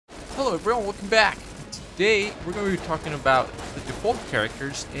Hello everyone, welcome back. Today we're going to be talking about the default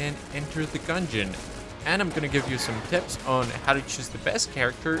characters in Enter the Gungeon, and I'm going to give you some tips on how to choose the best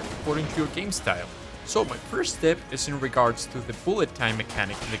character according to your game style. So my first tip is in regards to the bullet time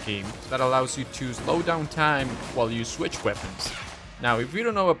mechanic in the game that allows you to slow down time while you switch weapons. Now, if you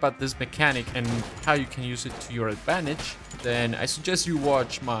don't know about this mechanic and how you can use it to your advantage, then I suggest you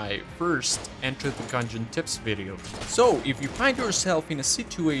watch my first Enter the Gungeon tips video. So, if you find yourself in a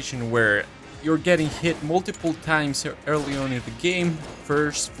situation where you're getting hit multiple times early on in the game,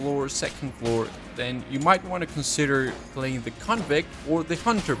 first floor, second floor, then you might want to consider playing the convict or the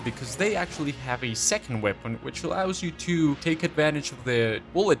hunter, because they actually have a second weapon which allows you to take advantage of the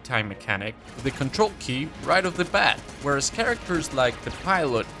bullet time mechanic with the control key right off the bat, whereas characters like the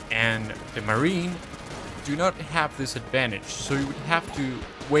pilot and the marine do not have this advantage, so you would have to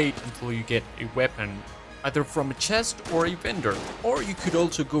wait until you get a weapon either from a chest or a vendor. Or you could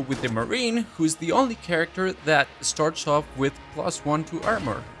also go with the marine, who is the only character that starts off with +1 to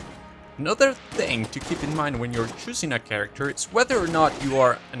armor. Another thing to keep in mind when you're choosing a character is whether or not you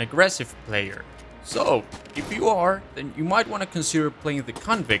are an aggressive player. So, if you are, then you might want to consider playing the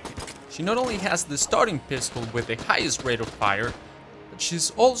convict. She not only has the starting pistol with the highest rate of fire, but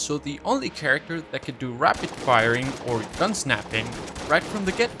she's also the only character that can do rapid firing or gun snapping right from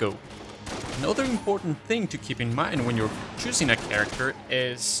the get-go. Another important thing to keep in mind when you're choosing a character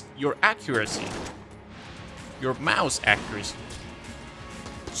is your accuracy, your mouse accuracy.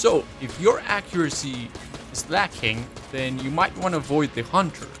 So, if your accuracy is lacking, then you might want to avoid the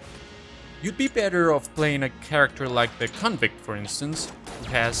hunter. You'd be better off playing a character like the convict, for instance,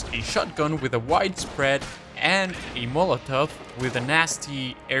 who has a shotgun with a wide spread and a Molotov with a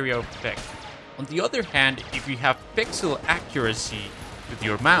nasty area of effect. On the other hand, if you have pixel accuracy with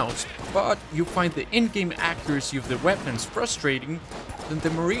your mouse, but you find the in-game accuracy of the weapons frustrating, then the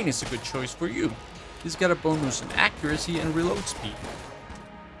marine is a good choice for you. He's got a bonus in accuracy and reload speed.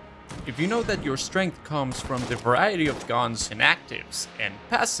 If you know that your strength comes from the variety of guns and actives and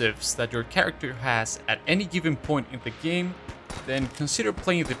passives that your character has at any given point in the game, then consider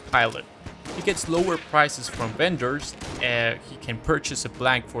playing the pilot. He gets lower prices from vendors, he can purchase a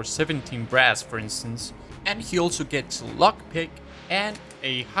blank for 17 brass for instance, and he also gets a lockpick and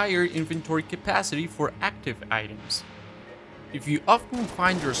a higher inventory capacity for active items. If you often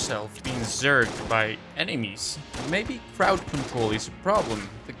find yourself being zerged by enemies, maybe crowd control is a problem.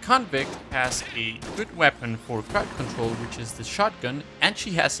 The convict has a good weapon for crowd control, which is the shotgun, and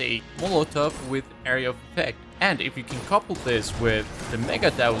she has a Molotov with area of effect. And if you can couple this with the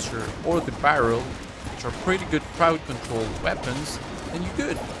Mega Dowser or the barrel, which are pretty good crowd control weapons, then you're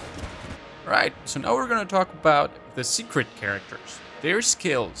good. Right, so now we're gonna talk about the secret characters, their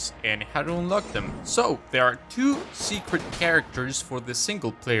skills, and how to unlock them. So, there are two secret characters for the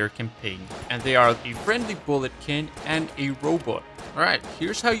single player campaign, and they are a friendly Bullet King and a robot. Alright,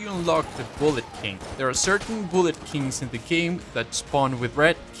 here's how you unlock the Bullet King. There are certain Bullet Kings in the game that spawn with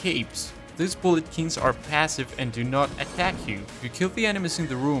red capes. These Bullet Kings are passive and do not attack you. If you kill the enemies in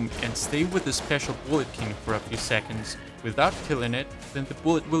the room and stay with the special Bullet King for a few seconds without killing it, then the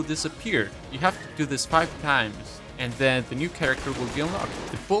bullet will disappear. You have to do this 5 times, and then the new character will be unlocked.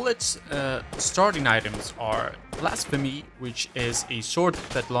 The bullet's starting items are Blasphemy, which is a sword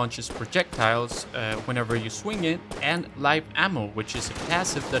that launches projectiles whenever you swing it, and Live Ammo, which is a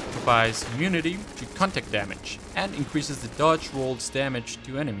passive that provides immunity to contact damage and increases the dodge roll's damage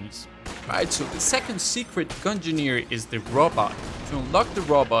to enemies. Right, so the second secret Gungeoneer is the robot. To unlock the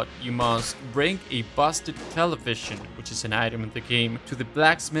robot, you must bring a busted television, which is an item in the game, to the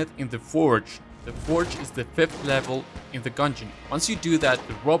blacksmith in the forge. The forge is the 5th level in the Gungeon. Once you do that,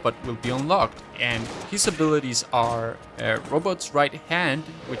 the robot will be unlocked, and his abilities are robot's right hand,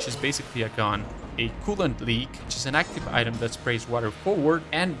 which is basically a gun, a coolant leak, which is an active item that sprays water forward,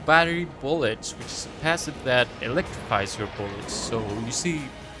 and battery bullets, which is a passive that electrifies your bullets. So you see,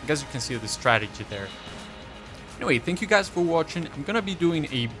 I guess you can see the strategy there. Anyway, thank you guys for watching. I'm gonna be doing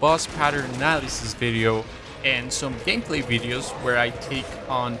a boss pattern analysis video and some gameplay videos where I take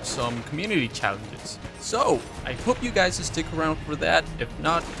on some community challenges. So, I hope you guys stick around for that. If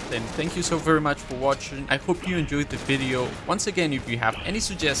not, then thank you so very much for watching. I hope you enjoyed the video. Once again, if you have any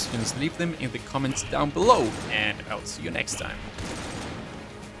suggestions, leave them in the comments down below, and I'll see you next time.